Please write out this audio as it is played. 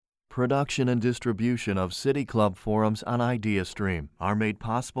Production and distribution of City Club forums on IdeaStream are made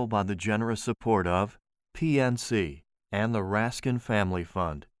possible by the generous support of PNC and the Raskin Family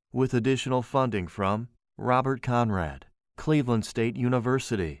Fund, with additional funding from Robert Conrad, Cleveland State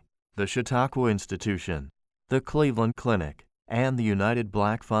University, the Chautauqua Institution, the Cleveland Clinic, and the United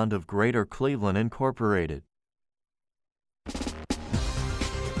Black Fund of Greater Cleveland, Incorporated.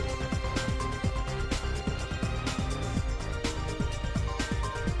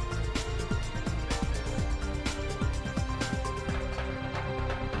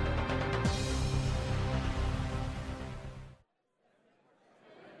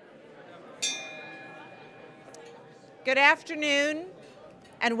 Good afternoon,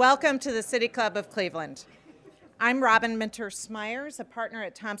 and welcome to the City Club of Cleveland. I'm Robin Minter-Smyers, a partner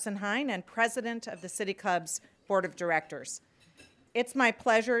at Thompson Hine and president of the City Club's Board of Directors. It's my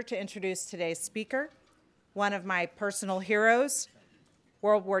pleasure to introduce today's speaker, one of my personal heroes,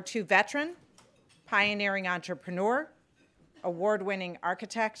 World War II veteran, pioneering entrepreneur, award-winning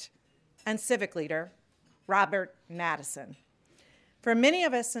architect, and civic leader, Robert Madison. For many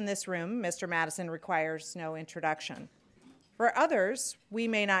of us in this room, Mr. Madison requires no introduction. For others, we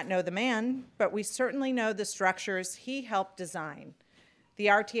may not know the man, but we certainly know the structures he helped design. The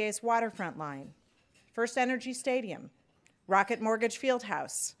RTA's waterfront line, First Energy Stadium, Rocket Mortgage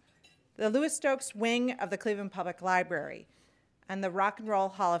Fieldhouse, the Louis Stokes wing of the Cleveland Public Library, and the Rock and Roll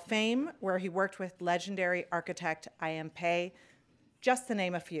Hall of Fame, where he worked with legendary architect I.M. Pei, just to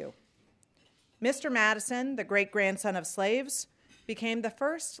name a few. Mr. Madison, the great-grandson of slaves, became the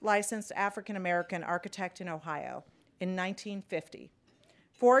first licensed African-American architect in Ohio in 1950.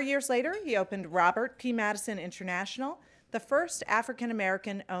 4 years later, he opened Robert P. Madison International, the first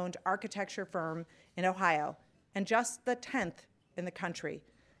African-American-owned architecture firm in Ohio, and just the 10th in the country,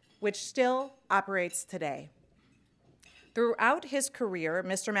 which still operates today. Throughout his career,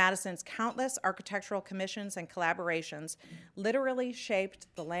 Mr. Madison's countless architectural commissions and collaborations literally shaped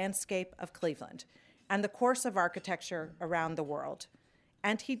the landscape of Cleveland and the course of architecture around the world.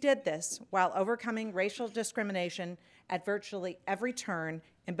 And he did this while overcoming racial discrimination at virtually every turn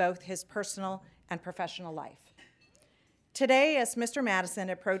in both his personal and professional life. Today, as Mr. Madison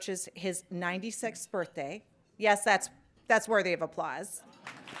approaches his 96th birthday, yes, that's worthy of applause.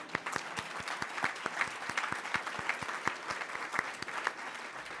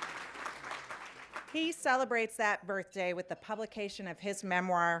 He celebrates that birthday with the publication of his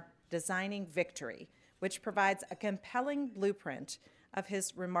memoir, Designing Victory, which provides a compelling blueprint of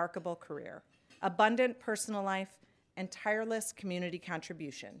his remarkable career, abundant personal life, and tireless community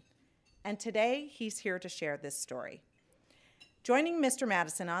contribution. And today, he's here to share this story. Joining Mr.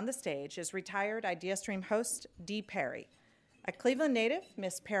 Madison on the stage is retired IdeaStream host Dee Perry. A Cleveland native,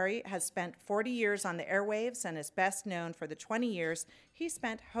 Miss Perry has spent 40 years on the airwaves and is best known for the 20 years he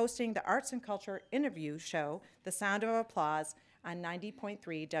spent hosting the arts and culture interview show, The Sound of Applause, on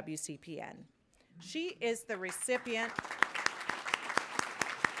 90.3 WCPN. She is the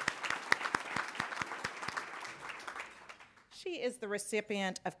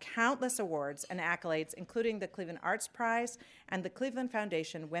recipient of countless awards and accolades, including the Cleveland Arts Prize and the Cleveland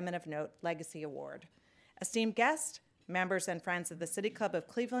Foundation Women of Note Legacy Award. Esteemed guests, members and friends of the City Club of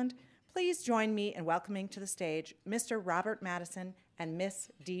Cleveland, please join me in welcoming to the stage Mr. Robert Madison and Miss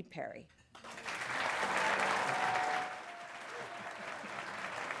Dee Perry.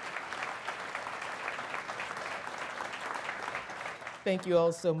 Thank you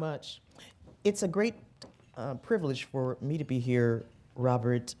all so much. It's a great privilege for me to be here,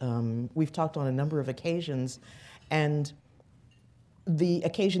 Robert. We've talked on a number of occasions, and the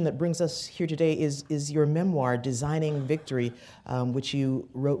occasion that brings us here today is your memoir, Designing Victory, which you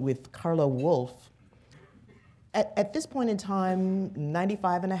wrote with Carla Wolf. At this point in time,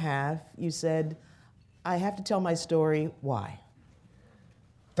 95 and a half, you said, I have to tell my story. Why?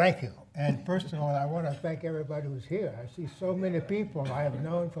 Thank you. And first of all, I want to thank everybody who's here. I see so many people I have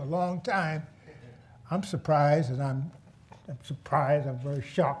known for a long time. I'm surprised, and I'm very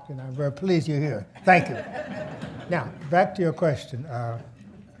shocked, and I'm very pleased you're here. Thank you. Now, back to your question. A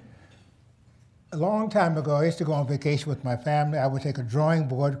long time ago, I used to go on vacation with my family. I would take a drawing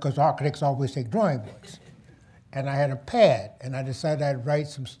board, because architects always take drawing boards. And I had a pad, and I decided I'd write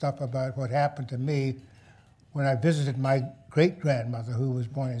some stuff about what happened to me when I visited my great-grandmother, who was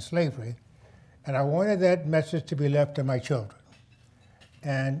born in slavery. And I wanted that message to be left to my children.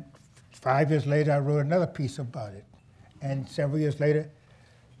 And 5 years later, I wrote another piece about it. And several years later,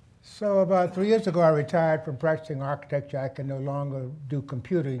 so about 3 years ago, I retired from practicing architecture. I can no longer do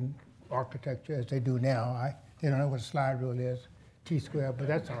computing architecture as they do now. They don't know what a slide rule is. T-squared, but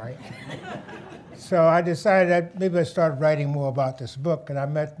that's all right. So I decided that maybe I'd start writing more about this book, and I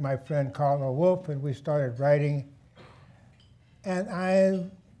met my friend Carla Wolf, and we started writing. And I'm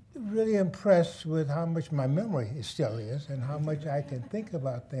really impressed with how much my memory still is and how much I can think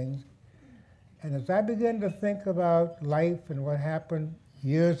about things. And as I began to think about life and what happened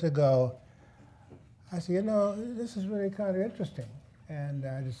years ago, I said, you know, this is really kind of interesting. And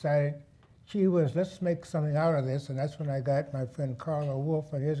I decided, gee whiz, let's make something out of this. And that's when I got my friend Carla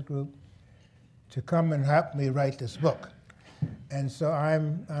Wolf and his group to come and help me write this book. And so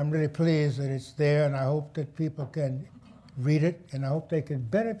I'm really pleased that it's there, and I hope that people can read it, and I hope they can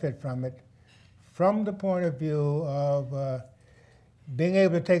benefit from it from the point of view of being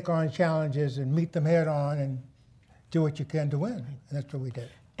able to take on challenges and meet them head on and do what you can to win. And that's what we did.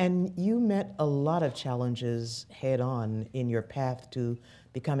 And you met a lot of challenges head on in your path to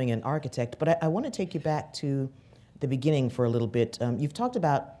becoming an architect, but I want to take you back to the beginning for a little bit. You've talked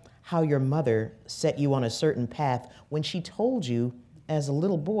about how your mother set you on a certain path when she told you as a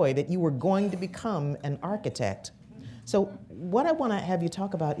little boy that you were going to become an architect. So what I want to have you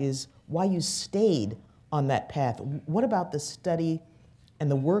talk about is why you stayed on that path. What about the study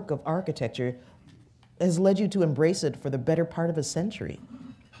and the work of architecture has led you to embrace it for the better part of a century?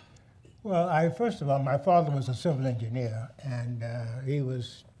 Well, first of all, my father was a civil engineer, and he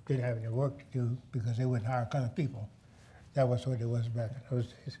didn't have any work to do because they wouldn't hire colored people. That was what it was back in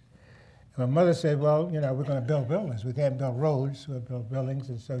those days. And my mother said, well, you know, we're going to build buildings. We can't build roads, we'll build buildings.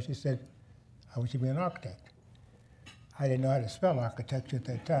 And so she said, I want you to be an architect. I didn't know how to spell architecture at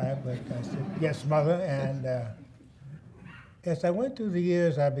that time, but I said, yes, mother. And as I went through the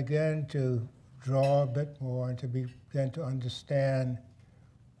years, I began to draw a bit more and to begin to understand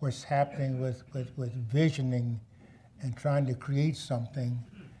what's happening with visioning and trying to create something.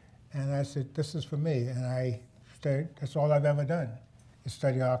 And I said, this is for me. And that's all I've ever done, is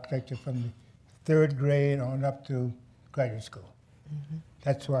study architecture from the third grade on up to graduate school. Mm-hmm.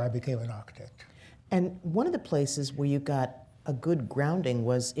 That's why I became an architect. And one of the places where you got a good grounding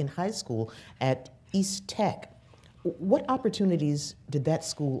was in high school at East Tech. What opportunities did that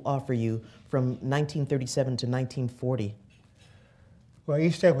school offer you from 1937 to 1940? Well,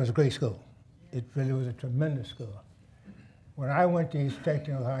 East Tech was a great school. It really was a tremendous school. When I went to East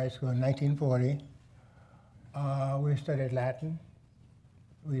Technical High School in 1940, we studied Latin,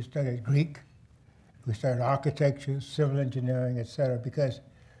 we studied Greek, we studied architecture, civil engineering, et cetera, because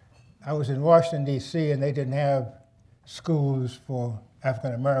I was in Washington, D.C., and they didn't have schools for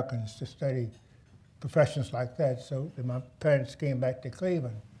African Americans to study professions like that. So my parents came back to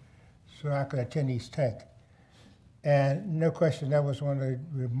Cleveland so I could attend East Tech. And no question, that was one of the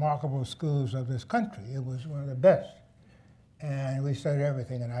remarkable schools of this country. It was one of the best. And we studied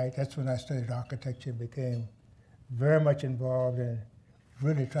everything, and that's when I studied architecture, became very much involved in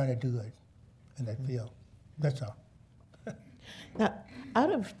really trying to do it in that field. That's all. Now,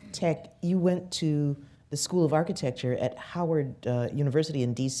 out of Tech, you went to the School of Architecture at Howard University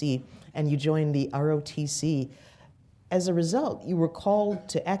in D.C., and you joined the ROTC. As a result, you were called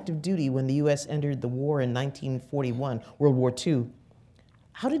to active duty when the U.S. entered the war in 1941, World War II.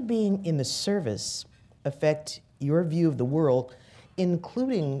 How did being in the service affect your view of the world,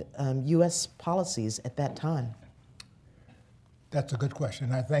 including U.S. policies at that time? That's a good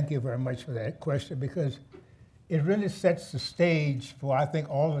question. I thank you very much for that question, because it really sets the stage for, I think,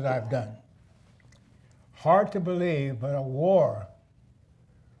 all that I've done. Hard to believe, but a war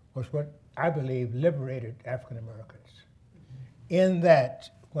was what I believe liberated African Americans. In that,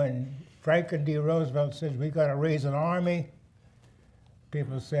 when Franklin D. Roosevelt says, we got to raise an army,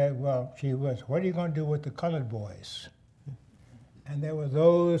 people said, well, gee whiz, what are you going to do with the colored boys? And there were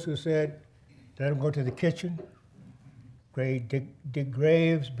those who said, let them go to the kitchen, dig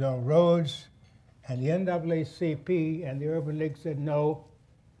graves, build roads. And the NAACP and the Urban League said, no,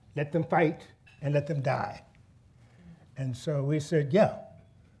 let them fight and let them die. And so we said, yeah,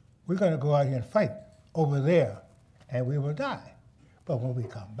 we're going to go out here and fight over there, and we will die. But when we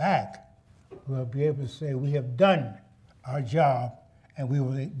come back, we'll be able to say we have done our job, and we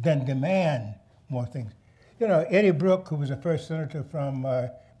will then demand more things. You know, Eddie Brooke, who was the first senator from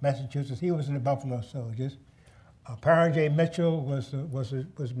Massachusetts, he was in the Buffalo Soldiers. Parron J. Mitchell was a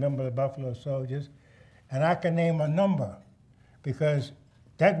member of the Buffalo Soldiers. And I can name a number, because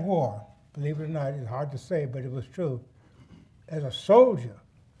that war, believe it or not, it's hard to say, but it was true. As a soldier,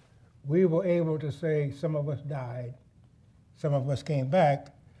 we were able to say some of us died, some of us came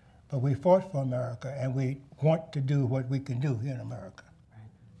back, but we fought for America, and we want to do what we can do here in America. Right.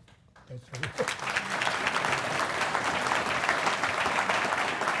 That's what it is.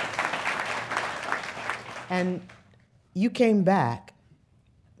 And you came back,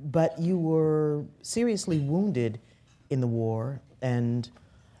 but you were seriously wounded in the war and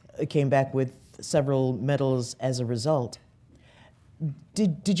came back with several medals as a result.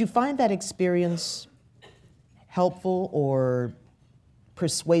 Did you find that experience helpful or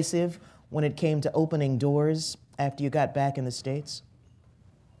persuasive when it came to opening doors after you got back in the States?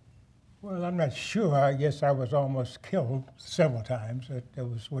 Well, I'm not sure. I guess I was almost killed several times. That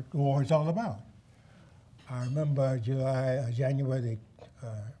was what war is all about. I remember January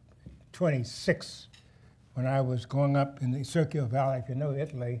 26th, when I was going up in the Circular Valley, if you know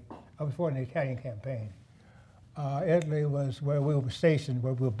Italy. I was for the Italian campaign. Italy was where we were stationed,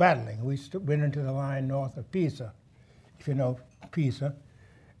 where we were battling. We went into the line north of Pisa, if you know Pisa.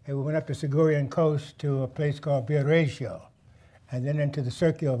 And we went up the Sigurian coast to a place called Viareggio, and then into the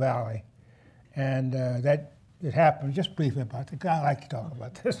Circular Valley. And it happened, just briefly about the guy, I like to talk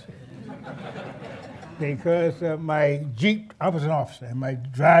about this. Because my Jeep, I was an officer, and my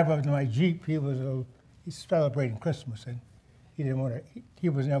driver of my Jeep, he's celebrating Christmas, and he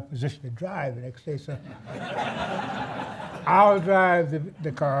was in a position to drive the next day, so I'll drive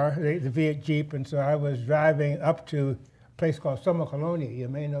the car, the Fiat Jeep, and so I was driving up to a place called Somma. You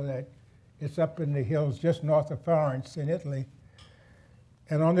may know that. It's up in the hills just north of Florence in Italy.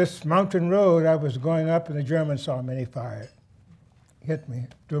 And on this mountain road, I was going up, and the Germans saw me, and they fired. Hit me,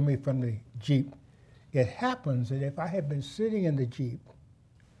 threw me from the Jeep. It happens that if I had been sitting in the Jeep,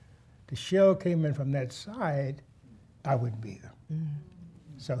 the shell came in from that side, I wouldn't be here. Mm.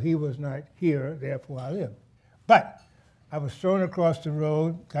 So he was not here, therefore I lived. But I was thrown across the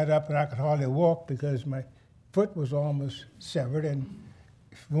road, got up, and I could hardly walk because my foot was almost severed and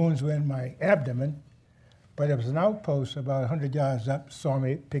wounds were in my abdomen. But there was an outpost about 100 yards up, saw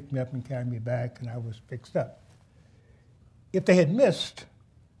me, picked me up and carried me back, and I was fixed up. If they had missed,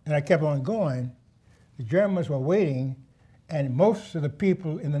 and I kept on going, the Germans were waiting, and most of the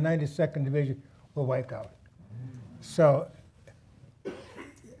people in the 92nd Division were wiped out. So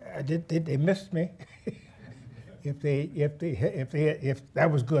they missed me. if that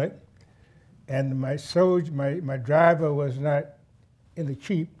was good, and my driver was not in the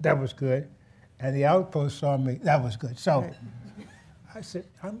Jeep, that was good, and the outpost saw me, that was good. So I said,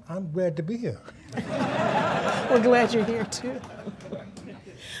 I'm glad to be here. We're glad you're here too.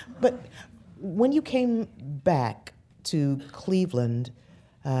 But when you came back to Cleveland,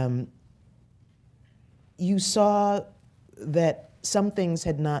 you saw that some things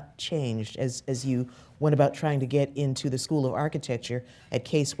had not changed as you went about trying to get into the School of Architecture at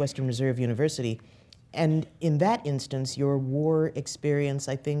Case Western Reserve University. And in that instance, your war experience,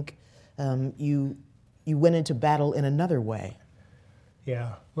 I think, you went into battle in another way.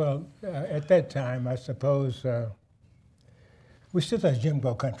 Yeah, well, at that time, I suppose, we still had Jim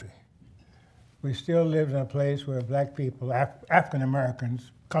Crow country. We still lived in a place where black people, African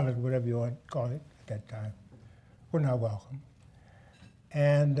Americans, colored, whatever you want to call it at that time, were not welcome.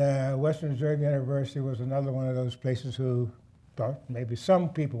 And Western Reserve University was another one of those places who thought maybe some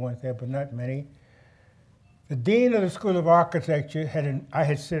people went there, but not many. The dean of the School of Architecture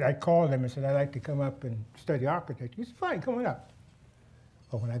I called him and said, I'd like to come up and study architecture. He said, fine, come on up.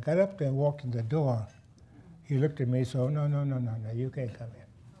 But when I got up there and walked in the door, he looked at me and said, no, you can't come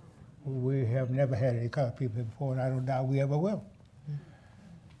in. We have never had any colored people before, and I don't doubt we ever will.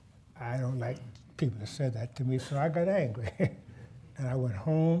 I don't like people that said that to me, so I got angry. And I went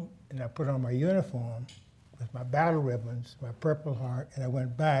home, and I put on my uniform with my battle ribbons, my Purple Heart, and I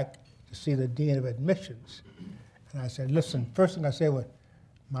went back to see the Dean of Admissions. And I said, listen, first thing I said was,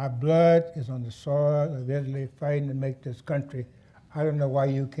 my blood is on the soil of Italy fighting to make this country. I don't know why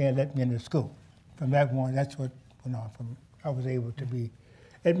you can't let me into school. From that point, that's what went on. I was able to be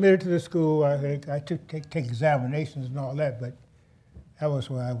admitted to the school. I took take examinations and all that, but that was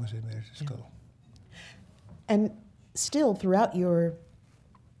where I was admitted to school. And still, throughout your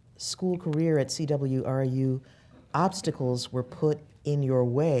school career at CWRU, obstacles were put in your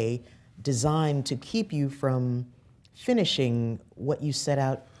way designed to keep you from finishing what you set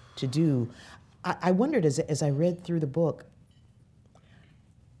out to do. I wondered, as I read through the book,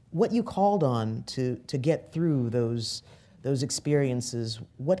 what you called on to get through those experiences.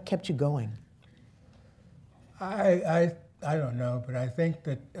 What kept you going? I don't know, but I think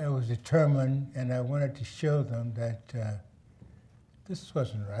that I was determined, and I wanted to show them that this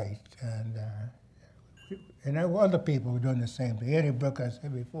wasn't right. And other people were doing the same thing. Eddie Brooke, I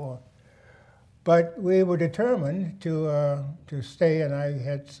said before. But we were determined to stay, and I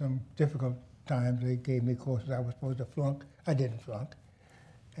had some difficult times. They gave me courses I was supposed to flunk. I didn't flunk.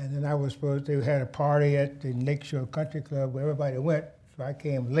 And then they had a party at the Lakeshore Country Club where everybody went, so I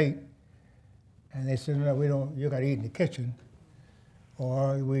came late. And they said, no, we don't, you got to eat in the kitchen,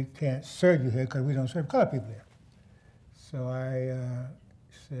 or we can't serve you here because we don't serve colored people here. So I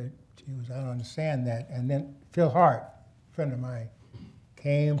said, gee, I don't understand that. And then Phil Hart, a friend of mine,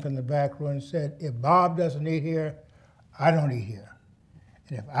 came from the back room and said, if Bob doesn't eat here, I don't eat here.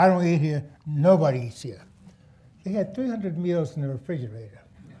 And if I don't eat here, nobody eats here. They had 300 meals in the refrigerator.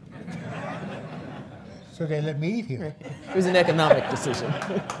 So they let me eat here. It was an economic decision.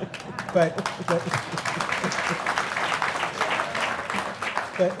 But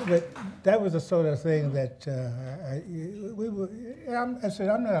that was the sort of thing that I said,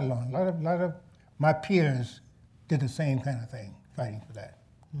 I'm not alone. A lot of my peers did the same kind of thing, fighting for that.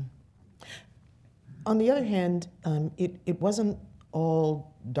 On the other hand, it wasn't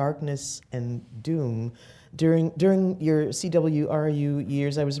all darkness and doom. During your CWRU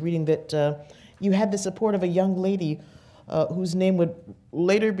years, I was reading that you had the support of a young lady whose name would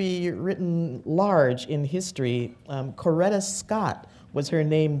later be written large in history. Coretta Scott was her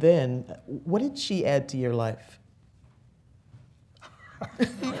name then. What did she add to your life?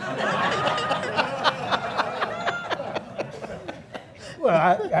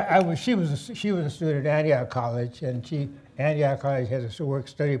 Well, she was a student at Antioch College, and Antioch College has a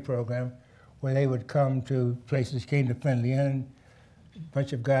work-study program where they would come to places, came to Friendly Inn. A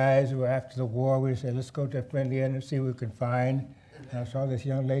bunch of guys who were after the war, we said, let's go to Friendly Inn and see what we can find. And I saw this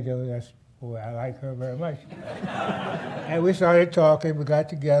young lady, boy, I like her very much. And we started talking, we got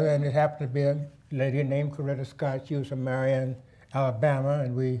together, and it happened to be a lady named Coretta Scott. She was from Marion, Alabama,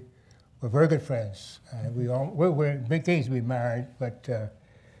 and we were very good friends. And we were engaged to be married, but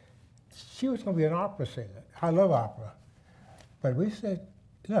she was going to be an opera singer. I love opera. But we said,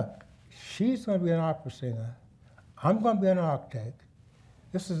 look, she's going to be an opera singer. I'm going to be an architect.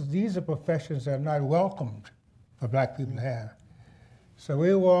 These are professions that are not welcomed for black people to have. So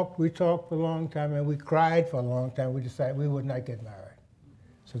we talked for a long time, and we cried for a long time. We decided we would not get married.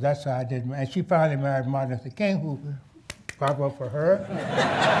 So that's how I did. And she finally married Martin Luther King, who bravo for her.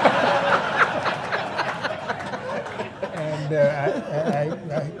 And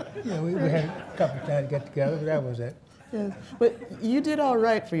we had a couple of times to get together, but that was it. Yes. But you did all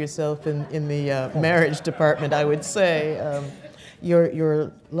right for yourself in the marriage department, I would say.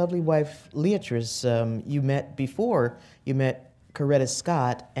 Your lovely wife, Leatrice, you met before you met Coretta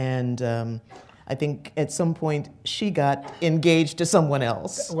Scott, and I think at some point she got engaged to someone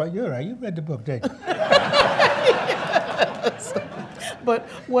else. Well, you're right. You read the book, didn't you? Yes. But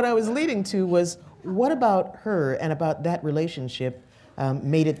what I was leading to was, what about her and about that relationship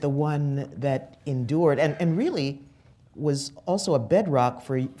made it the one that endured and really was also a bedrock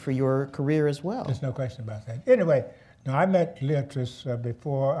for your career as well? There's no question about that. Anyway, no, I met Leatrice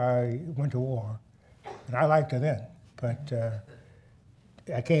before I went to war, and I liked her then. But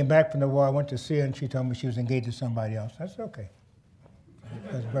I came back from the war, I went to see her, and she told me she was engaged to somebody else. I said, okay.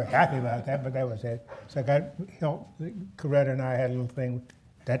 I was very happy about that, but that was it. So I got Coretta and I had a little thing.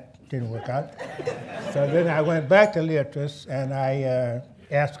 That didn't work out. So then I went back to Leatrice, and I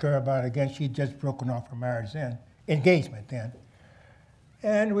asked her about it again. She'd just broken off her marriage then, engagement then.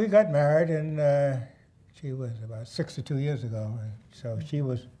 And we got married, and she was about 62 years ago. And so she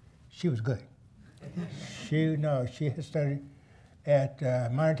was good. She had studied at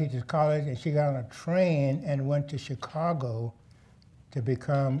Modern Teachers College, and she got on a train and went to Chicago to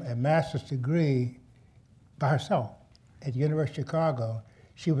become a master's degree by herself at the University of Chicago.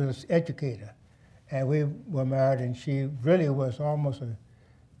 She was an educator, and we were married, and she really was almost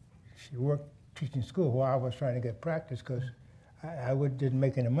she worked teaching school while I was trying to get practice, because I didn't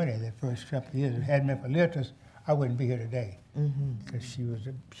make any money the first couple of years. If it hadn't been for Leatrice, I wouldn't be here today, because she was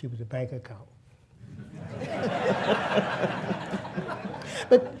a bank account.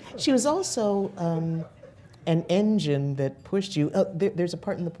 But she was also an engine that pushed you. There's a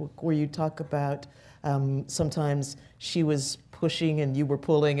part in the book where you talk about sometimes she was pushing and you were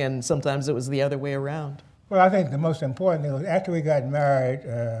pulling, and sometimes it was the other way around. Well, I think the most important thing was after we got married,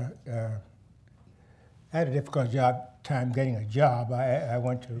 I had a difficult time getting a job. I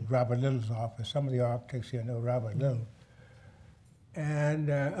went to Robert Little's office. Some of the architects here know Robert Little. And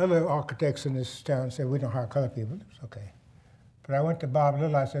other architects in this town said, we don't hire colored people. It's okay. But I went to Bob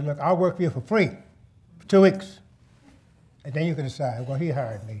Little. I said, look, I'll work for you for free for 2 weeks. And then you can decide. Well, he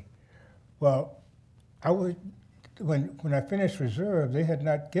hired me. Well, when I finished reserve, they had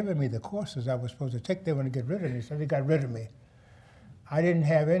not given me the courses I was supposed to take. They wanted to get rid of me, so they got rid of me. I didn't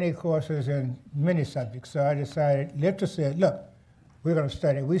have any courses in many subjects, so I decided, Leatrice said, look, we're going to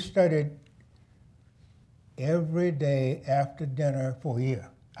study. We studied every day after dinner for a year.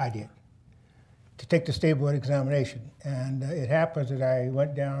 I did, to take the state board examination. And it happens that I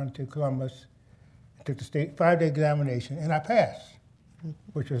went down to Columbus took the state 5-day examination, and I passed,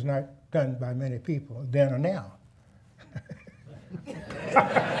 which was not done by many people then or now.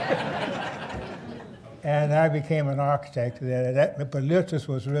 And I became an architect there. But Liltus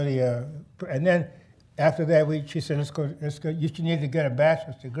was really and then after that, she said, let's go, you need to get a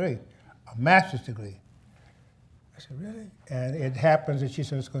bachelor's degree, a master's degree. I said, really? And it happens that she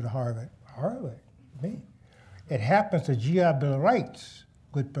said, let's go to Harvard. Harvard? Me? It happens that GI Bill of Rights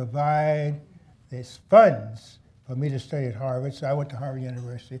would provide these funds for me to study at Harvard. So I went to Harvard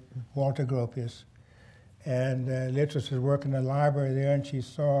University, Walter Gropius. And Liltus was working in the library there, and she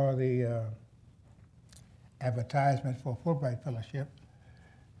saw the advertisement for a Fulbright Fellowship.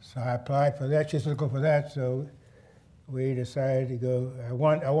 So I applied for that. She said, go for that. So we decided to go. I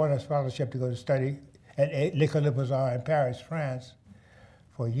won a scholarship to go to study at L'École des Beaux-Arts in Paris, France.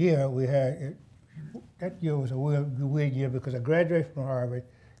 For a year, that year was a weird year because I graduated from Harvard,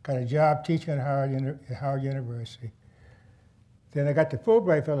 got a job teaching at Howard University. Then I got the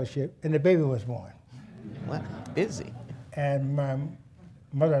Fulbright Fellowship, and the baby was born. Wow, busy. And my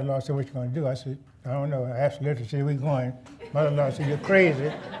mother-in-law said, what you going to do? I said, I don't know. I asked Liltus, she said, where you going? Mother-in-law said, you're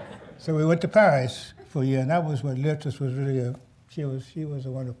crazy. So we went to Paris for a year, and that was what Liltus was really, she was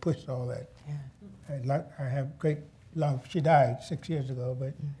the one who pushed all that. Yeah. I have great love. She died 6 years ago,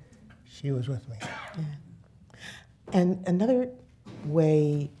 but she was with me. Yeah. And another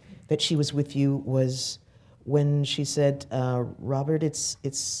way that she was with you was when she said, Robert,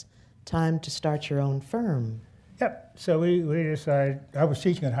 it's time to start your own firm. Yep. So we decided, I was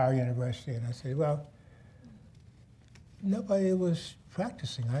teaching at Howard University, and I said, well, nobody was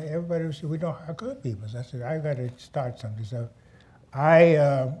practicing. Everybody was saying, we don't hire good people. So I said, I got to start something. So I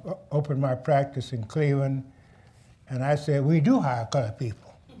opened my practice in Cleveland, and I said, we do hire colored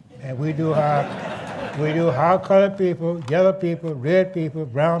people. And we do hire colored people, yellow people, red people,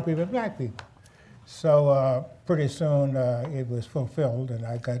 brown people, black people. So pretty soon it was fulfilled, and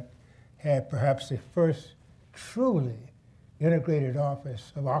I had perhaps the first truly integrated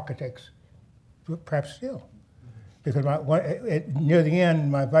office of architects, perhaps still. Because near the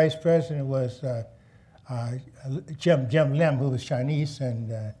end, my vice president was Jim Lim, who was Chinese,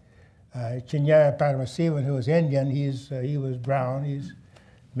 and Chinyaya Paramasivan, who was Indian. He was brown. He's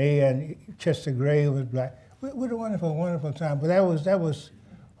me, and Chester Gray was black. We had a wonderful, wonderful time. But that was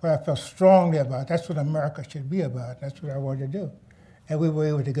what I felt strongly about. That's what America should be about. That's what I wanted to do. And we were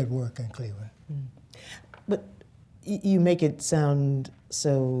able to get work in Cleveland. Mm. But you make it sound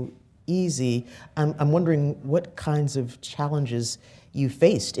so easy. I'm wondering what kinds of challenges you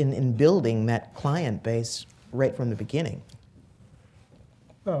faced in building that client base right from the beginning.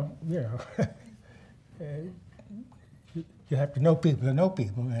 Well, you know, you have to know people to know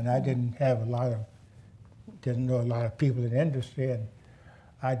people, and I didn't know a lot of people in the industry, and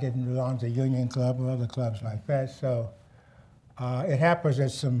I didn't belong to Union Club or other clubs like that. So it happens that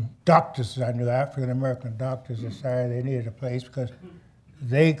some doctors I knew, African-American doctors, decided they needed a place because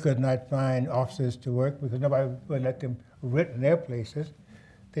they could not find offices to work because nobody would let them rent in their places.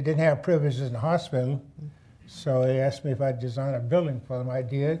 They didn't have privileges in the hospital, so they asked me if I'd design a building for them. I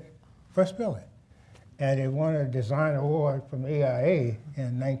did, first building. And they won a design award from AIA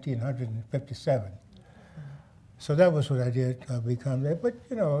in 1957. So that was what I did become there. But,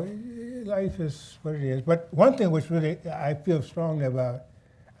 you know, life is what it is. But one thing which really I feel strongly about,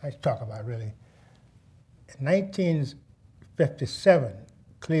 I talk about really, in 1957,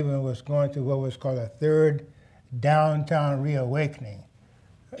 Cleveland was going through what was called a third downtown reawakening.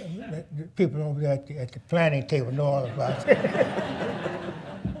 People over there at the planning table know all about it.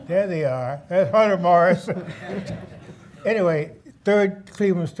 There they are. That's Hunter Morris. Anyway,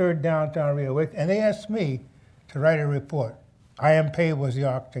 Cleveland's third downtown reawakening. And they asked me to write a report. I.M. Pei was the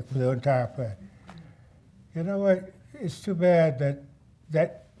architect for the entire plan. You know what? It's too bad that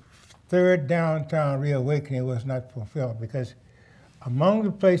that third downtown reawakening was not fulfilled because among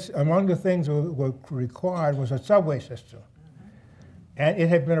the things that were required was a subway system. And it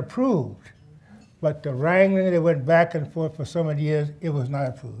had been approved. But the wrangling that went back and forth for so many years, it was not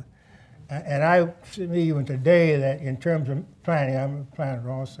approved. And I see even today that in terms of planning, I'm a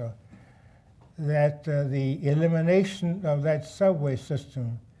planner also, that the elimination of that subway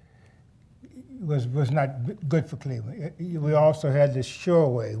system was not good for Cleveland. We also had the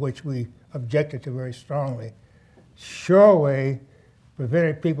Shoreway, which we objected to very strongly. Shoreway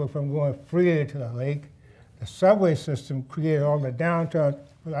prevented people from going freely to the lake. The subway system created all the downtown.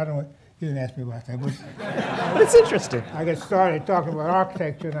 Well, I don't. You didn't ask me about that. But it's interesting. I got started talking about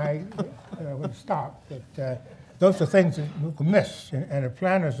architecture, and I would stop. But those are things that we miss, and the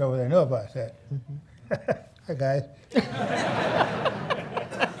planners over there know about that. Mm-hmm. Hi, guys.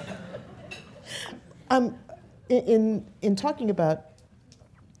 In talking about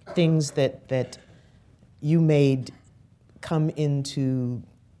things that you made come into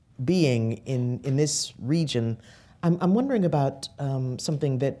being in this region, I'm wondering about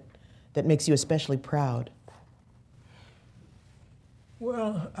something that makes you especially proud.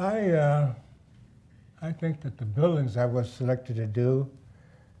 Well, I think that the buildings I was selected to do,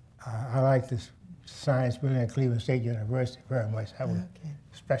 I like this science building at Cleveland State University very much. That was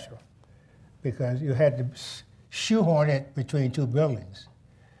special because you had to shoehorn it between two buildings.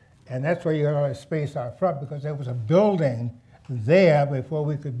 And that's where you got all that space out front because there was a building there before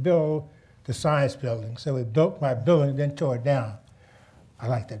we could build the science building. So we built my building, then tore it down. I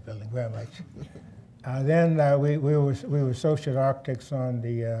like that building very much. Then we were associate architects on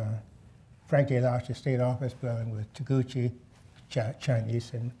the Frank A. Larcher State Office building with Taguchi,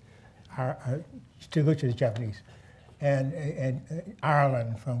 Chinese, and Taguchi is Japanese, and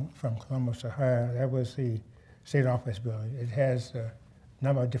Ireland from Columbus, Ohio. That was the State Office building. It has a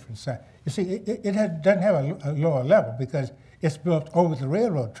number of different sizes. You see, it doesn't have a lower level because it's built over the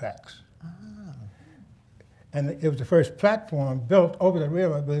railroad tracks. And it was the first platform built over the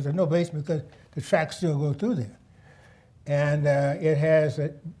railroad because there's no basement because the tracks still go through there. And it has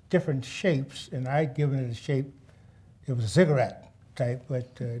different shapes, and I'd given it a shape. It was a cigarette type,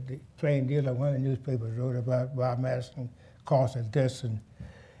 but the plain dealer, one of the newspapers wrote about Bob Madison calls it this, and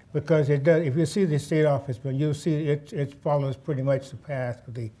because it does. If you see the state office, but you'll see it follows pretty much the path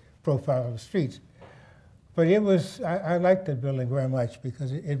of the profile of the streets. But it was I liked that building very much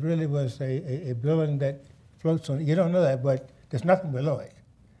because it really was a building that floats on. You don't know that, but there's nothing below it.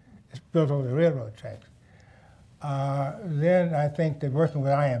 It's built over the railroad tracks. Then I think that working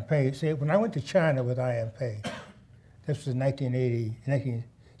with IMP, see, when I went to China with IMP, this was in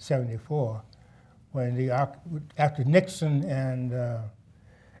 1974, when after Nixon and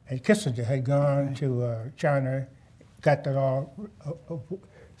Kissinger had gone to China, got that all,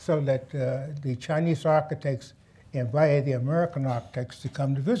 so that the Chinese architects invited the American architects to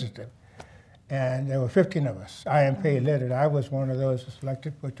come to visit them. And there were 15 of us. IMP led it. I was one of those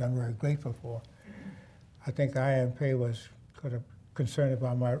selected, which I'm very grateful for. I think IMP was kind of concerned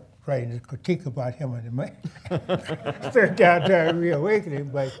about my writing a critique about him and the third downtown reawakening.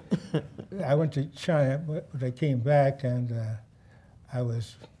 But I went to China, but I came back, and I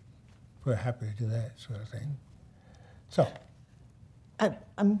was very happy to do that sort of thing. So,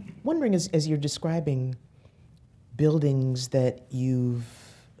 I'm wondering, as you're describing buildings that you've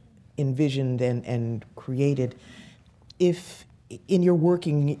envisioned and created, if in your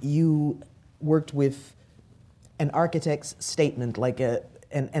working you worked with an architect's statement, like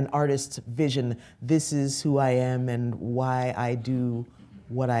an artist's vision, this is who I am and why I do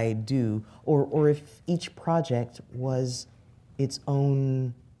what I do, or if each project was its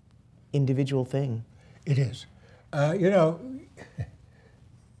own individual thing. It is. You know,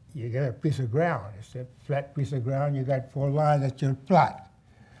 you got a piece of ground. It's a flat piece of ground. You got 4 lines. That's your plot.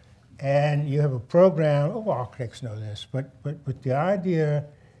 And you have a program. Oh, architects know this, but the idea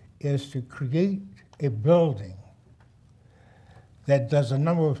is to create a building that does a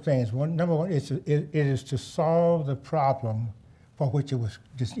number of things. Number one, it is to solve the problem for which it was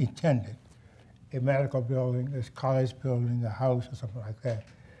just intended. A medical building, a college building, a house, or something like that.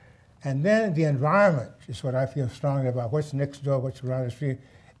 And then the environment is what I feel strongly about. What's next door, what's around the street,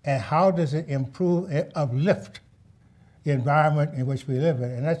 and how does it improve, uplift the environment in which we live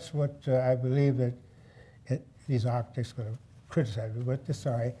in. And that's what I believe that these architects are going to criticize me, but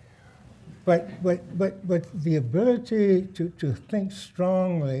sorry. But the ability to think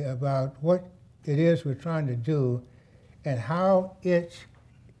strongly about what it is we're trying to do and how it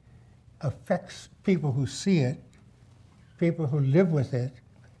affects people who see it, people who live with it,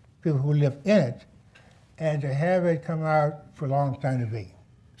 people who live in it, and to have it come out for a long time to be.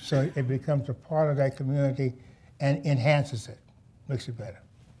 So it becomes a part of that community and enhances it, makes it better.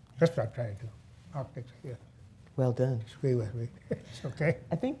 That's what I'm trying to do. Architects here. Well done. Disagree with me. It's okay.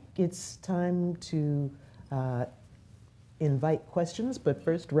 I think it's time to invite questions, but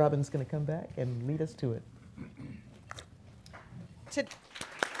first Robin's going to come back and lead us to it.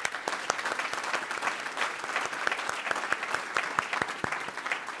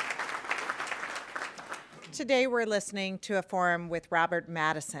 Today we're listening to a forum with Robert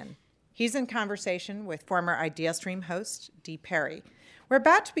Madison. He's in conversation with former IdeaStream host Dee Perry. We're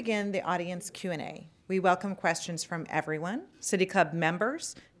about to begin the audience Q&A. We welcome questions from everyone, City Club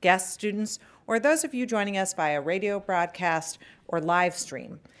members, guests, students, or those of you joining us via radio broadcast or live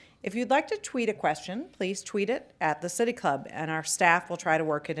stream. If you'd like to tweet a question, please tweet it at the City Club, and our staff will try to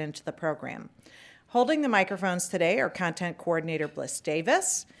work it into the program. Holding the microphones today are Content Coordinator Bliss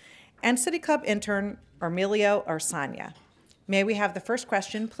Davis and City Club intern Emilio Arsanya. May we have the first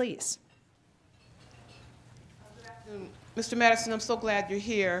question, please? Mr. Madison, I'm so glad you're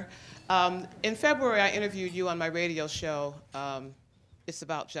here. In February, I interviewed you on my radio show. It's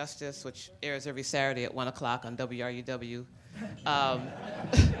About Justice, which airs every Saturday at 1 o'clock on WRUW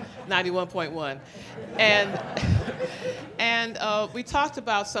 91.1. And we talked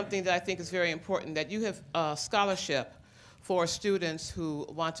about something that I think is very important, that you have a scholarship for students who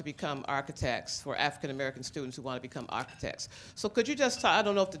want to become architects, for African-American students who want to become architects. So could you just talk, I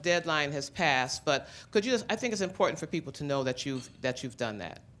don't know if the deadline has passed, but could you just, I think it's important for people to know that you've done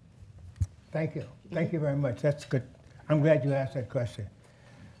that. Thank you. Thank you very much. That's good. I'm glad you asked that question.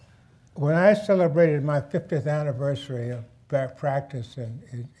 When I celebrated my 50th anniversary of practice,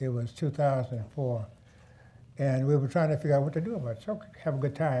 and it was 2004, and we were trying to figure out what to do about it. So have a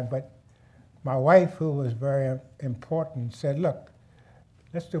good time, but my wife, who was very important, said, look,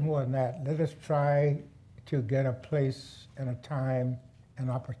 let's do more than that. Let us try to get a place and a time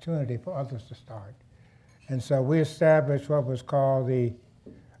and opportunity for others to start. And so we established what was called the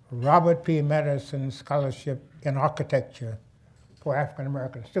Robert P. Madison Scholarship in Architecture for African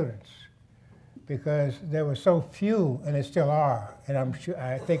American students, because there were so few, and there still are, and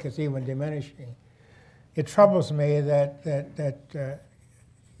I think it's even diminishing. It troubles me that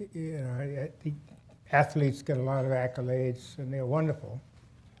you know, the athletes get a lot of accolades, and they're wonderful.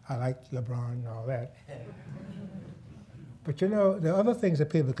 I like LeBron and all that. But you know, there are other things that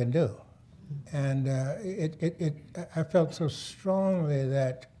people can do. And I felt so strongly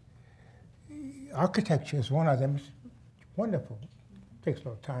that architecture is one of them. It's wonderful. It takes a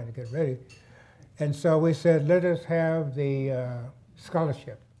little time to get ready. And so we said, let us have the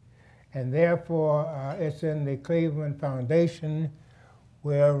scholarship. And therefore, it's in the Cleveland Foundation,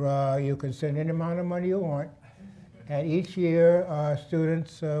 where you can send any amount of money you want. And each year,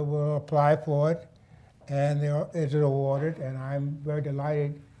 students will apply for it, and it's awarded. And I'm very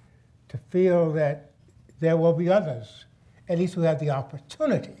delighted to feel that there will be others, at least who have the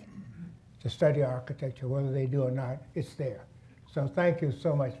opportunity to study architecture, whether they do or not, it's there. So thank you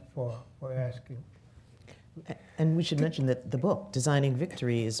so much for asking. And we should mention that the book, Designing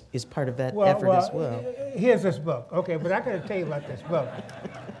Victory, is part of that effort as well. Here's this book. Okay, but I got to tell you about this book.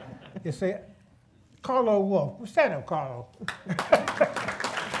 You see, Carlo Wolf. Stand up, Carlo.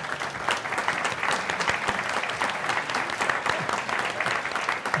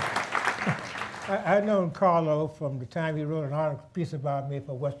 I've known Carlo from the time he wrote an article piece about me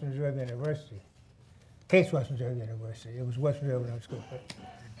for Western Reserve University. Case Western Reserve University. It was Western Reserve School.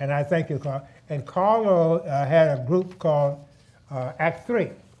 And I thank you, Carlo. And Carlo had a group called Act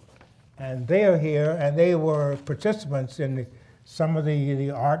 3. And they are here, and they were participants in some of the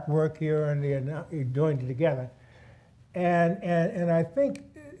artwork here, and they're doing it together. And I think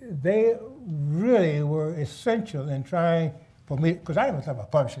they really were essential in trying for me, because I didn't know about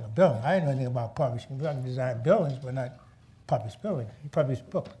publishing a building. I didn't know anything about publishing. I can design buildings, but not publish buildings, publish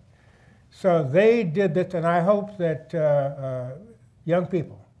books. So they did this, and I hope that young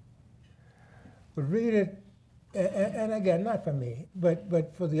people would read it, and again, not for me,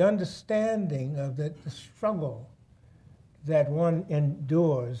 but for the understanding of the struggle that one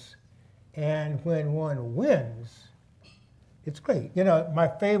endures, and when one wins, it's great. You know, my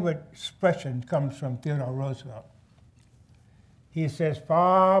favorite expression comes from Theodore Roosevelt. He says,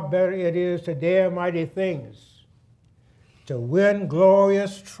 far better it is to dare mighty things, to win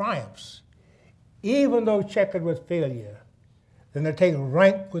glorious triumphs, even though checkered with failure, than to take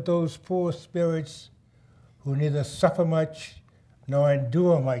rank with those poor spirits who neither suffer much nor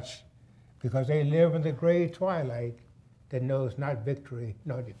endure much, because they live in the gray twilight that knows not victory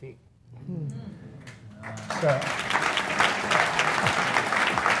nor defeat. So,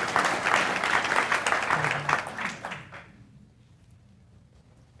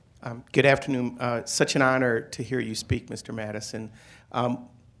 good afternoon. Such an honor to hear you speak, Mr. Madison.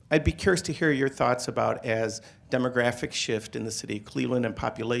 I'd be curious to hear your thoughts about, as demographics shift in the city of Cleveland and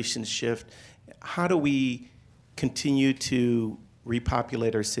populations shift, how do we continue to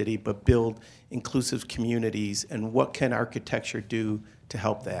repopulate our city but build inclusive communities, and what can architecture do to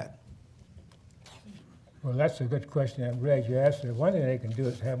help that? well, that's a good question. I'm glad you asked it. One thing they can do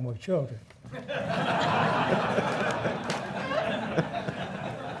is have more children.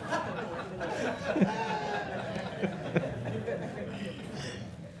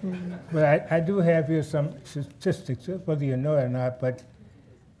 But I do have here some statistics, whether you know it or not, but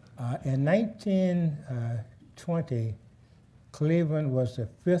in 1920, Cleveland was the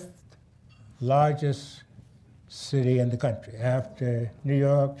 5th largest city in the country, after New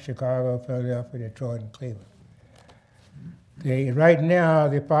York, Chicago, Philadelphia, Detroit, and Cleveland. Right now,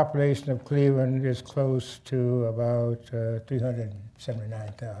 the population of Cleveland is close to about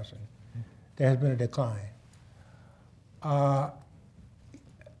 379,000. There has been a decline. I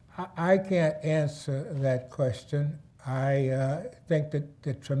can't answer that question. I think that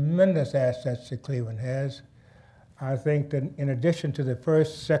the tremendous assets that Cleveland has. I think that in addition to the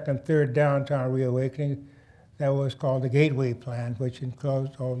first, second, third downtown reawakening, that was called the Gateway Plan, which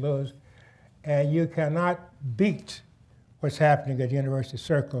includes all those. And you cannot beat what's happening at University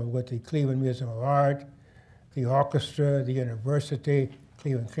Circle with the Cleveland Museum of Art, the orchestra, the university,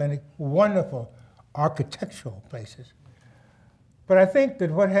 Cleveland Clinic, wonderful architectural places. But I think that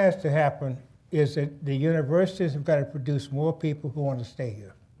what has to happen is that the universities have got to produce more people who want to stay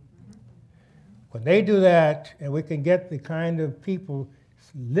here. When they do that, and we can get the kind of people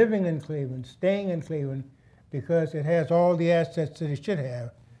living in Cleveland, staying in Cleveland, because it has all the assets that it should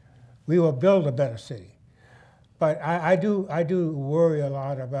have, we will build a better city. But I do worry a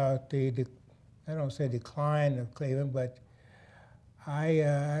lot about I don't say decline of Cleveland, but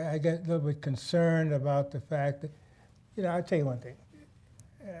I get a little bit concerned about the fact that, I'll tell you one thing.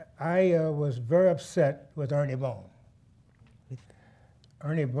 I was very upset with Ernie Bone.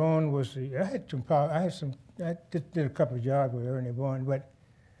 Ernie Bone was, I did a couple of jobs with Ernie Bone, but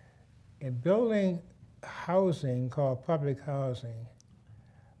in building housing called public housing,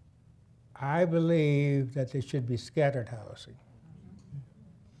 I believe that there should be scattered housing.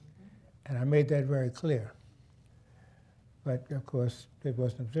 And I made that very clear. But of course, it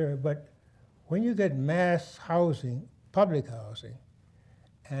wasn't observed. But when you get mass housing, public housing,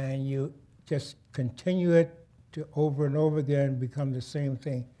 and you just continue it to over and over again become the same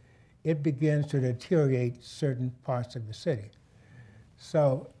thing, it begins to deteriorate certain parts of the city.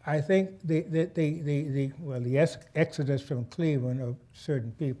 So I think the exodus from Cleveland of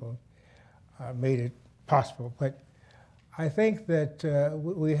certain people made it possible. But I think that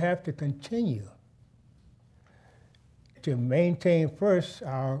we have to continue to maintain first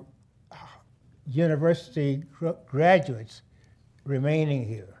our university graduates remaining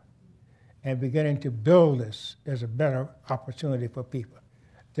here and beginning to build this as a better opportunity for people.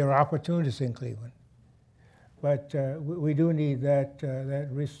 There are opportunities in Cleveland, but we do need that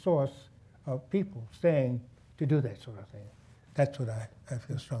resource of people staying to do that sort of thing. That's what I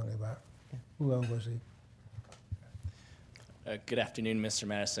feel strongly about. Yeah. Who else was he? Good afternoon, Mr.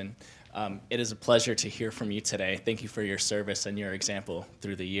 Madison. It is a pleasure to hear from you today. Thank you for your service and your example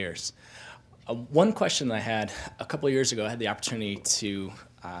through the years. One question that I had a couple of years ago, I had the opportunity to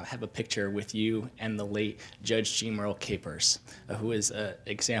have a picture with you and the late Judge G. Merle Capers, who is an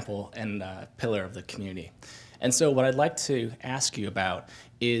example and pillar of the community. And so what I'd like to ask you about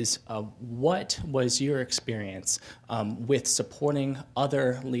is what was your experience with supporting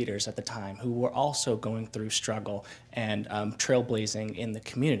other leaders at the time who were also going through struggle and trailblazing in the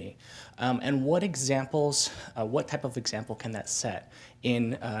community? And what examples, what type of example can that set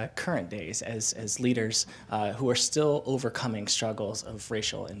in current days as leaders who are still overcoming struggles of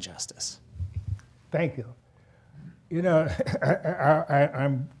racial injustice? Thank you.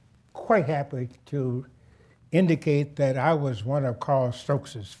 I'm quite happy to indicate that I was one of Carl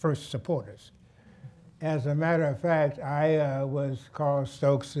Stokes' first supporters. As a matter of fact, I was Carl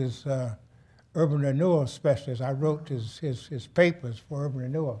Stokes' urban renewal specialist. I wrote his papers for urban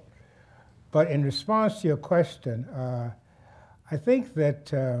renewal. But in response to your question, I think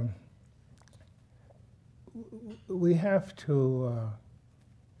that we have to,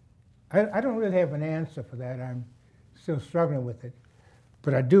 I don't really have an answer for that. I'm still struggling with it.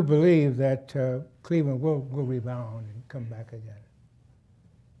 But I do believe that Cleveland will rebound and come back again.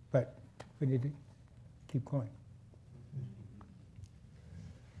 But we need to keep going.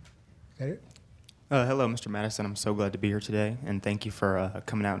 Is that it? Hello, Mr. Madison. I'm so glad to be here today, and thank you for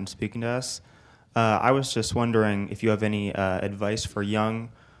coming out and speaking to us. I was just wondering if you have any advice for young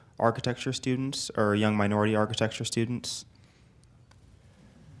architecture students or young minority architecture students.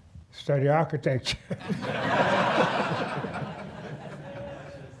 Study architecture.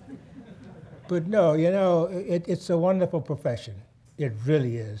 But no, it's a wonderful profession. It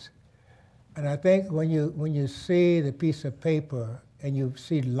really is. And I think when you see the piece of paper and you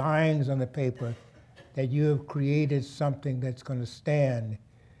see lines on the paper that you have created something that's going to stand,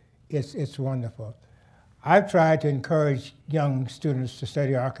 it's wonderful. I've tried to encourage young students to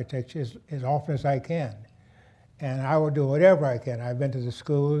study architecture as often as I can. And I will do whatever I can. I've been to the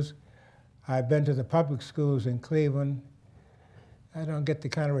schools. I've been to the public schools in Cleveland. I don't get the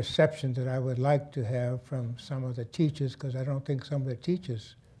kind of reception that I would like to have from some of the teachers, because I don't think some of the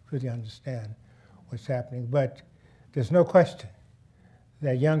teachers really understand what's happening. But there's no question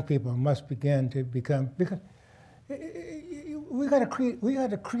that young people must begin to become, because we got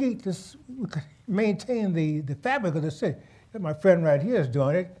to create this, maintain the fabric of the city. My friend right here is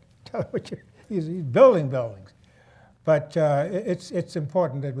doing it. Tell him what he's building buildings. But it's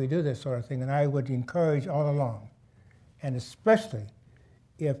important that we do this sort of thing, and I would encourage all along, and especially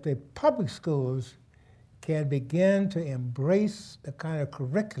if the public schools can begin to embrace the kind of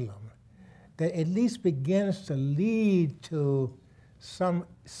curriculum that at least begins to lead to some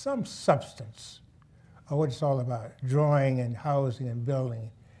substance of what it's all about, drawing and housing and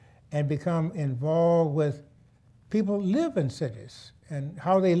building, and become involved with people who live in cities and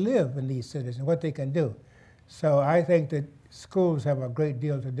how they live in these cities and what they can do. So I think that schools have a great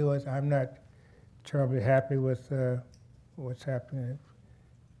deal to do with. I'm not terribly happy with what's happening at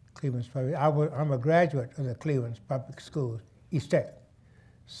Cleveland's public. I'm a graduate of the Cleveland's public schools, East Tech.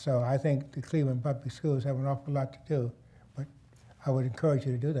 So I think the Cleveland public schools have an awful lot to do, but I would encourage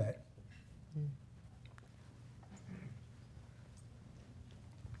you to do that.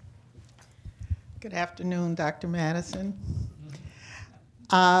 Good afternoon, Dr. Madison.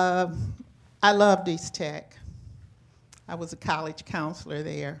 I loved East Tech. I was a college counselor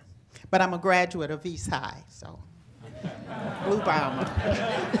there, but I'm a graduate of East High, so Blue Bomber.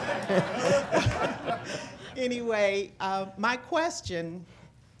 Anyway, my question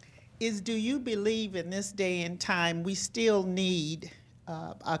is, do you believe in this day and time we still need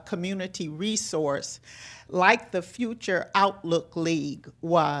a community resource like the Future Outlook League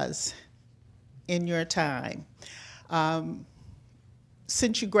was in your time?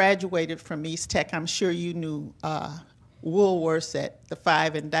 Since you graduated from East Tech, I'm sure you knew Woolworths at the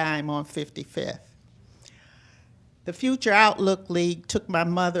 5 and Dime on 55th. The Future Outlook League took my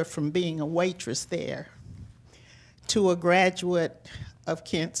mother from being a waitress there to a graduate of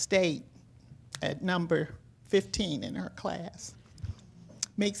Kent State at number 15 in her class.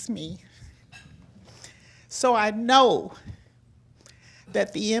 Makes me. So I know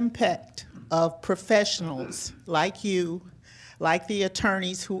that the impact of professionals like you, like the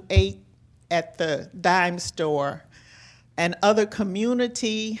attorneys who ate at the dime store, and other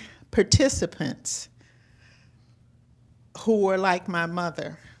community participants who were like my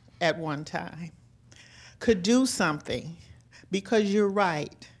mother at one time, could do something, because you're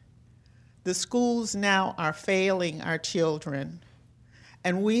right. The schools now are failing our children,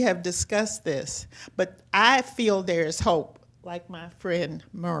 and we have discussed this, but I feel there is hope, like my friend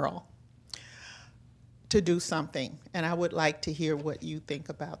Merle, to do something, and I would like to hear what you think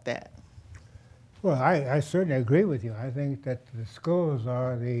about that. Well, I certainly agree with you. I think that the schools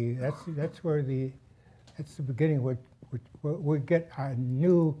are that's the beginning where we get our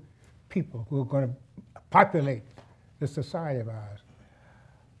new people who are going to populate the society of ours.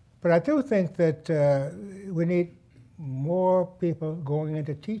 But I do think that we need more people going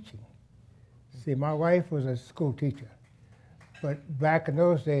into teaching. See, my wife was a school teacher, but back in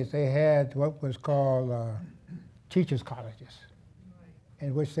those days they had what was called teachers' colleges,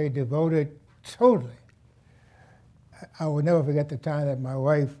 in which they devoted totally. I will never forget the time that my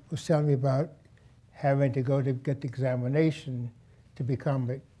wife was telling me about having to go to get the examination to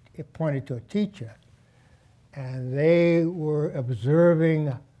become appointed to a teacher. And they were observing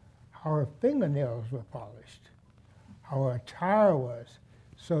how her fingernails were polished, how her attire was,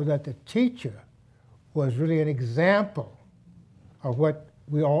 so that the teacher was really an example of what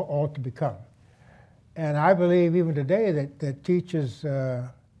we all ought to become. And I believe even today that teachers,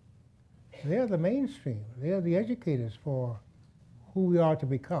 they're the mainstream. They're the educators for who we are to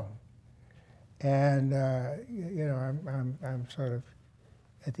become. And you know, I'm sort of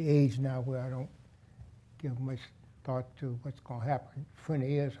at the age now where I don't give much thought to what's going to happen 20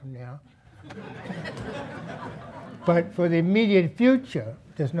 years from now. But for the immediate future,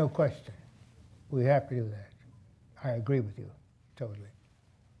 there's no question. We have to do that. I agree with you, totally.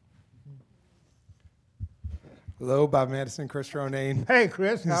 Hello, Bob Madison, Chris Ronayne. Hey,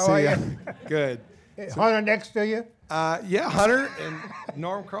 Chris, how are you? Good. Hunter next to you? Yeah, Hunter and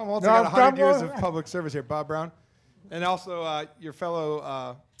Norm Cromwell. Got 100 years of public service here. Bob Brown. And also your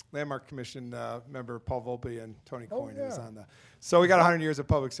fellow Landmark Commission member, Paul Volpe, and Tony Coyne is on the. So we got 100 years of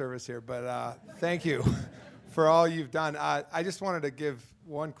public service here, but thank you for all you've done. I just wanted to give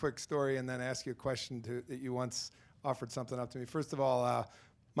one quick story and then ask you a question that you once offered something up to me. First of all,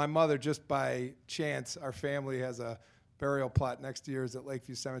 my mother, just by chance, our family has a burial plot next to yours at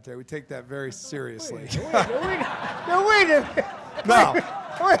Lakeview Cemetery. We take that very seriously. Wait a minute. No.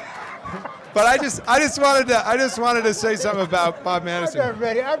 But I just wanted to say something about Bob Madison. I'm not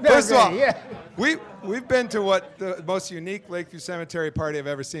ready. First of all, yeah. we've been to what the most unique Lakeview Cemetery party I've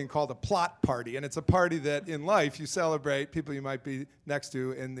ever seen, called a plot party. And it's a party that in life you celebrate people you might be next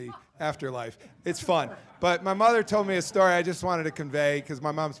to in the afterlife. It's fun. But my mother told me a story I just wanted to convey, because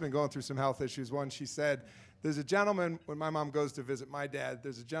my mom's been going through some health issues. One, she said, there's a gentleman, when my mom goes to visit my dad,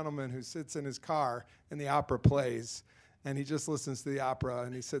 there's a gentleman who sits in his car and the opera plays, and he just listens to the opera,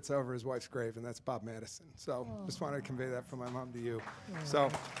 and he sits over his wife's grave, and that's Bob Madison. So just wanted to convey that from my mom to you. So,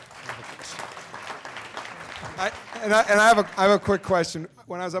 I have a quick question.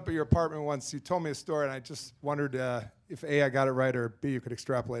 When I was up at your apartment once, you told me a story, and I just wondered if A, I got it right, or B, you could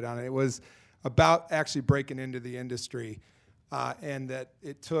extrapolate on it. It was about actually breaking into the industry, and that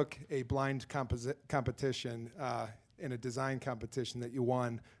it took a blind competition in a design competition that you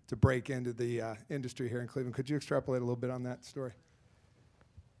won to break into the industry here in Cleveland. Could you extrapolate a little bit on that story?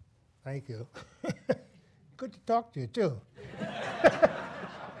 Thank you. Good to talk to you, too.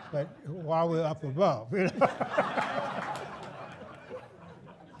 But while we're up above, you know.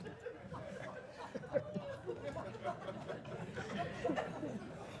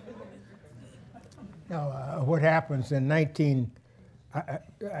 Now, what happens in I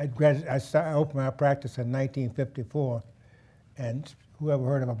opened my practice in 1954, and whoever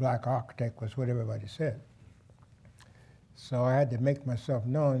heard of a black architect was what everybody said. So I had to make myself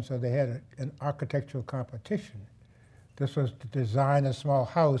known, so they had an architectural competition. This was to design a small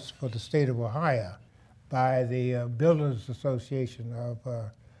house for the state of Ohio by the Builders Association of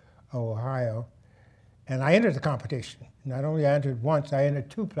Ohio. And I entered the competition. Not only I entered once, I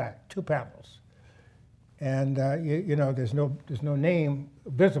entered two panels. And you know, there's no name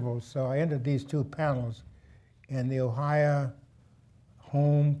visible, so I entered these two panels in the Ohio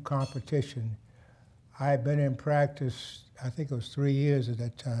home competition. I had been in practice, I think it was 3 years at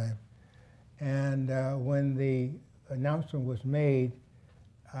that time. And when the announcement was made,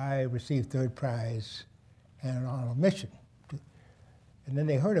 I received third prize and an honorable mention. And then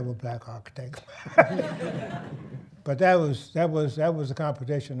they heard of a black architect. But that was a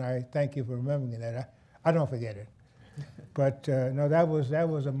competition. I thank you for remembering that. I don't forget it. But no, that was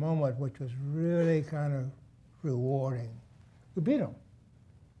a moment which was really kind of rewarding. We beat them.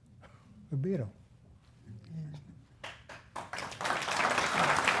 We beat them.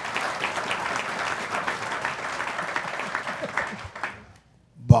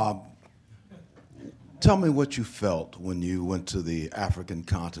 Bob, tell me what you felt when you went to the African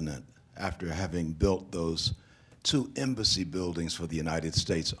continent after having built those 2 embassy buildings for the United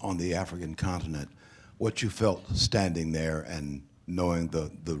States on the African continent, what you felt standing there and knowing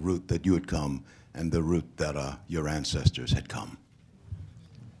the route that you had come and the route that your ancestors had come.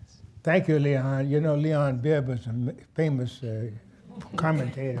 Thank you, Leon. You know, Leon Bibb was a famous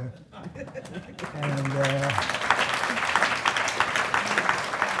commentator.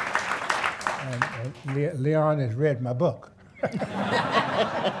 And Leon has read my book.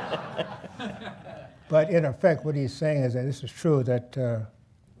 But in effect, what he's saying is that this is true, that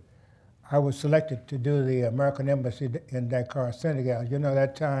I was selected to do the American Embassy in Dakar, Senegal. You know,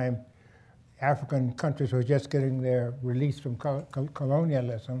 that time, African countries were just getting their release from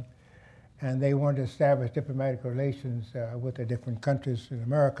colonialism, and they wanted to establish diplomatic relations with the different countries in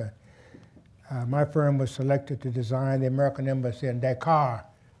America. My firm was selected to design the American Embassy in Dakar,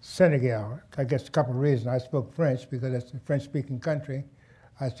 Senegal. I guess a couple of reasons. I spoke French because it's a French-speaking country.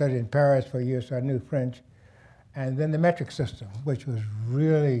 I studied in Paris for a year, so I knew French. And then the metric system, which was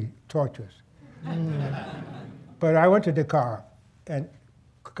really torturous. But I went to Dakar, and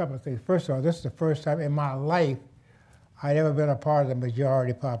a couple of things. First of all, this is the first time in my life I'd ever been a part of the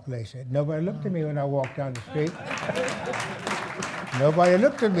majority population. Nobody looked at me when I walked down the street. Nobody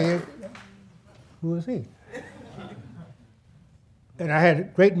looked at me. Who was he? And I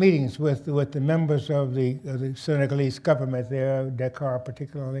had great meetings with the members of the Senegalese government there, Dakar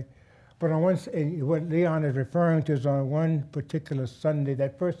particularly. But on one, what Leon is referring to is on one particular Sunday,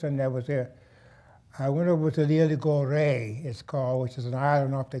 that first Sunday I was there, I went over to the Ile de Gorée, it's called, which is an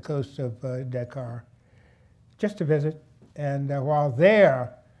island off the coast of Dakar, just to visit. And while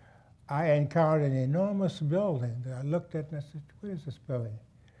there, I encountered an enormous building that I looked at and I said, what is this building?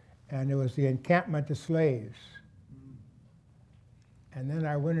 And it was the encampment of slaves. And then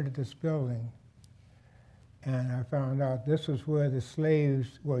I went into this building, and I found out this was where the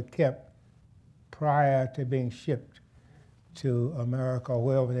slaves were kept prior to being shipped to America or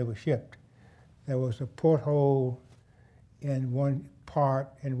wherever they were shipped. There was a porthole in one part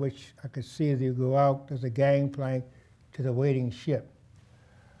in which I could see as you go out, there's a gangplank to the waiting ship.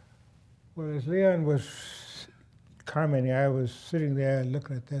 Well, as Leon was commenting, I was sitting there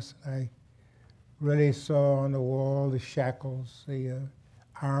looking at this, and I really saw on the wall the shackles, the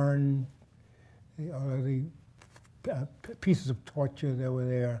iron, all of the pieces of torture that were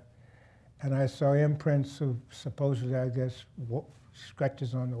there. And I saw imprints of supposedly, I guess,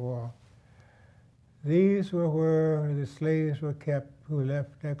 scratches on the wall. These were where the slaves were kept who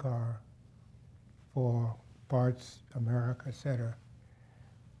left their car for parts, America, etc.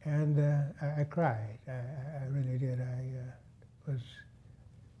 And I cried. I really did.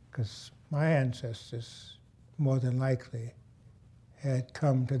 Because my ancestors, more than likely, had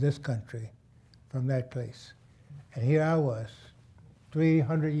come to this country from that place. And here I was,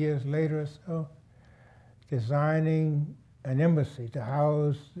 300 years later or so, designing an embassy to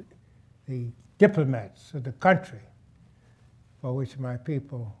house the diplomats of the country for which my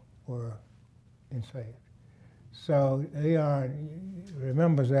people were enslaved. So Leon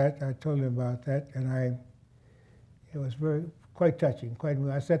remembers that. I told him about that, and it was quite touching, quite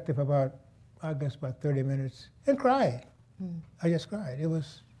moving. I sat there for about 30 minutes and cried. I just cried. It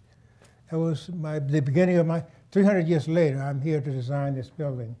was the beginning of my, 300 years later, I'm here to design this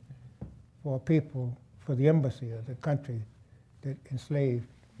building for people, for the embassy of the country that enslaved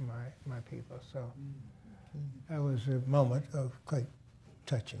my people. So that was a moment of quite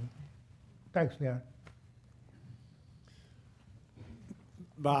touching. Thanks, Leon.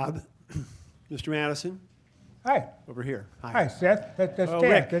 Bob, Mr. Madison. Hi. Over here. Hi, Seth. That's Taft,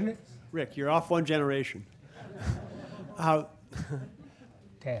 Rick. isn't it? Rick, you're off one generation. Taft.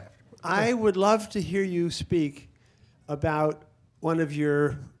 I would love to hear you speak about one of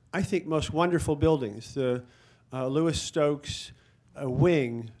your, I think, most wonderful buildings, the Lewis Stokes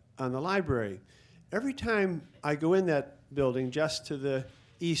wing on the library. Every time I go in that building, just to the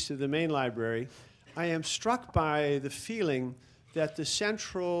east of the main library, I am struck by the feeling that the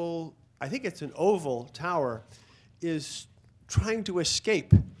central, I think it's an oval tower, is trying to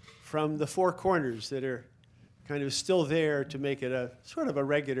escape from the four corners that are kind of still there to make it a sort of a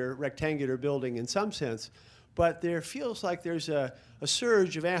regular rectangular building in some sense. But there feels like there's a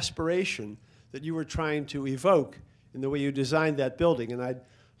surge of aspiration that you were trying to evoke in the way you designed that building, and I'd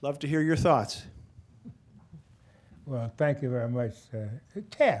love to hear your thoughts. Well, thank you very much.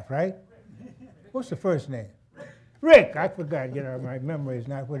 Taft, right? What's the first name? Rick. I forgot. You know, my memory is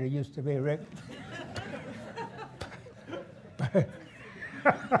not what it used to be, Rick.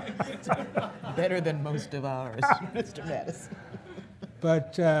 Better than most of ours, Mr. Madison.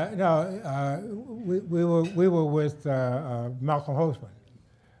 But no, we were with Malcolm Holtzman.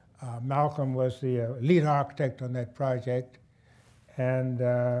 Malcolm was the lead architect on that project, and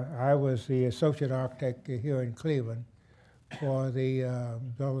I was the associate architect here in Cleveland for the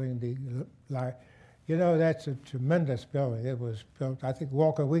building. You know, that's a tremendous building. It was built, I think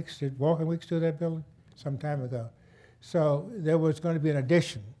Walker Weeks do that building some time ago. So there was going to be an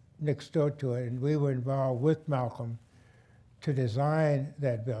addition next door to it, and we were involved with Malcolm to design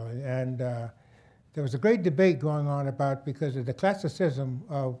that building. And there was a great debate going on about, because of the classicism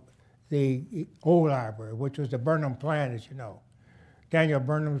of the old library, which was the Burnham Plan, as you know. Daniel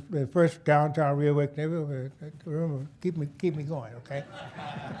Burnham's the first downtown reawakening. Remember, keep me going, okay?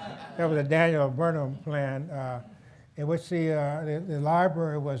 That was the Daniel Burnham Plan, in which the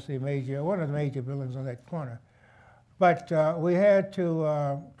library was one of the major buildings on that corner. But we had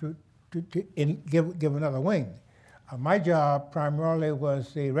to give another wing. My job primarily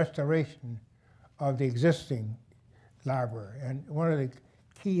was the restoration of the existing library. And one of the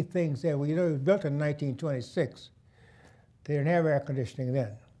key things there, it was built in 1926. They didn't have air conditioning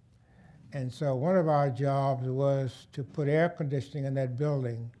then. And so one of our jobs was to put air conditioning in that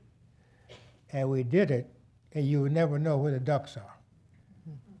building, and we did it, and you would never know where the ducts are,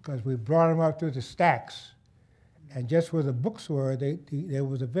 because we brought them up through the stacks, and just where the books were, there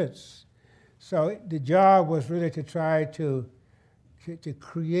was a vents. So the job was really to try to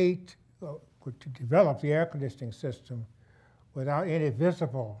create, to develop the air conditioning system without any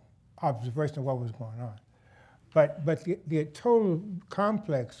visible observation of what was going on. But the total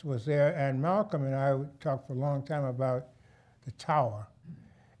complex was there, and Malcolm and I talked for a long time about the tower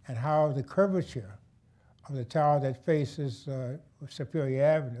and how the curvature of the tower that faces Superior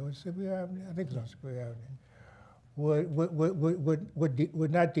Avenue, I think it was on Superior Avenue,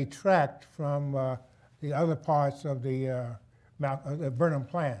 would not detract from the other parts of the Burnham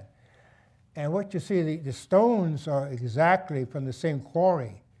Plan. And what you see, the stones are exactly from the same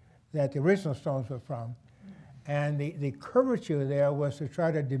quarry that the original stones were from. And the curvature there was to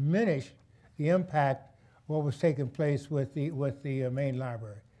try to diminish the impact of what was taking place with the main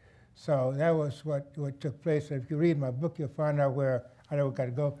library. So that was what took place. If you read my book, you'll find out where I know we got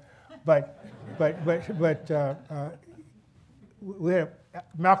to go. But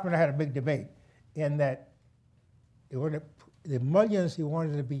Malcolm and I had a big debate in that the mullions, he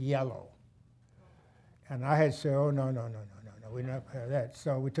wanted to be yellow. And I had said, oh, no, we're not going to have that.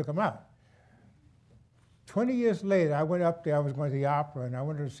 So we took them out. 20 years later, I went up there, I was going to the opera, and I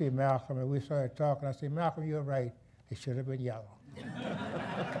wanted to see Malcolm, and we started talking. I said, Malcolm, you're right. It should have been yellow.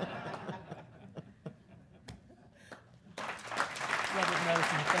 Robert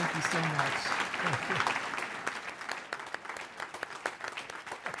Madison, thank you so much.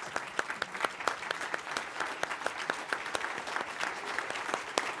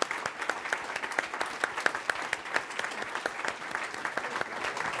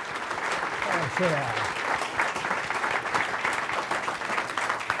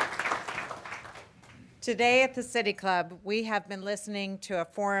 Today at the City Club, we have been listening to a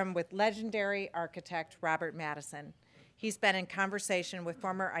forum with legendary architect Robert Madison. He's been in conversation with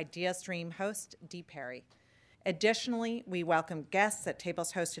former IdeaStream host Dee Perry. Additionally, we welcome guests at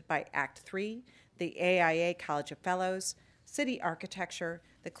tables hosted by Act 3, the AIA College of Fellows, City Architecture,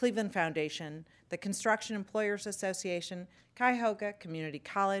 the Cleveland Foundation, the Construction Employers Association, Cuyahoga Community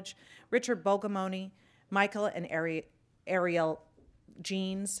College, Richard Bogomoni, Michael and Ariel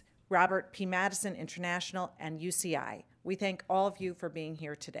Jeans, Robert P. Madison International, and UCI. We thank all of you for being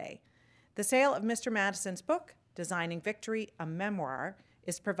here today. The sale of Mr. Madison's book, Designing Victory, a Memoir,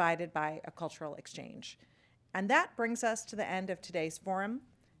 is provided by a cultural exchange. And that brings us to the end of today's forum.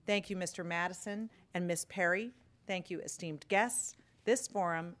 Thank you, Mr. Madison and Ms. Perry. Thank you, esteemed guests. This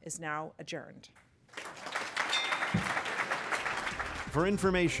forum is now adjourned. For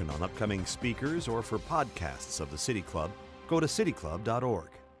information on upcoming speakers or for podcasts of the City Club, go to cityclub.org.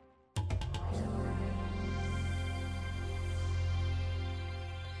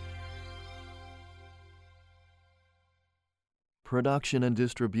 Production and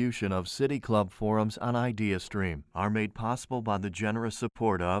distribution of City Club forums on IdeaStream are made possible by the generous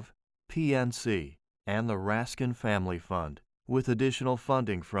support of PNC and the Raskin Family Fund, with additional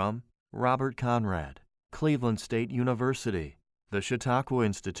funding from Robert Conrad, Cleveland State University, the Chautauqua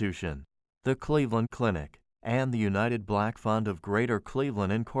Institution, the Cleveland Clinic, and the United Black Fund of Greater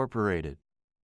Cleveland Incorporated.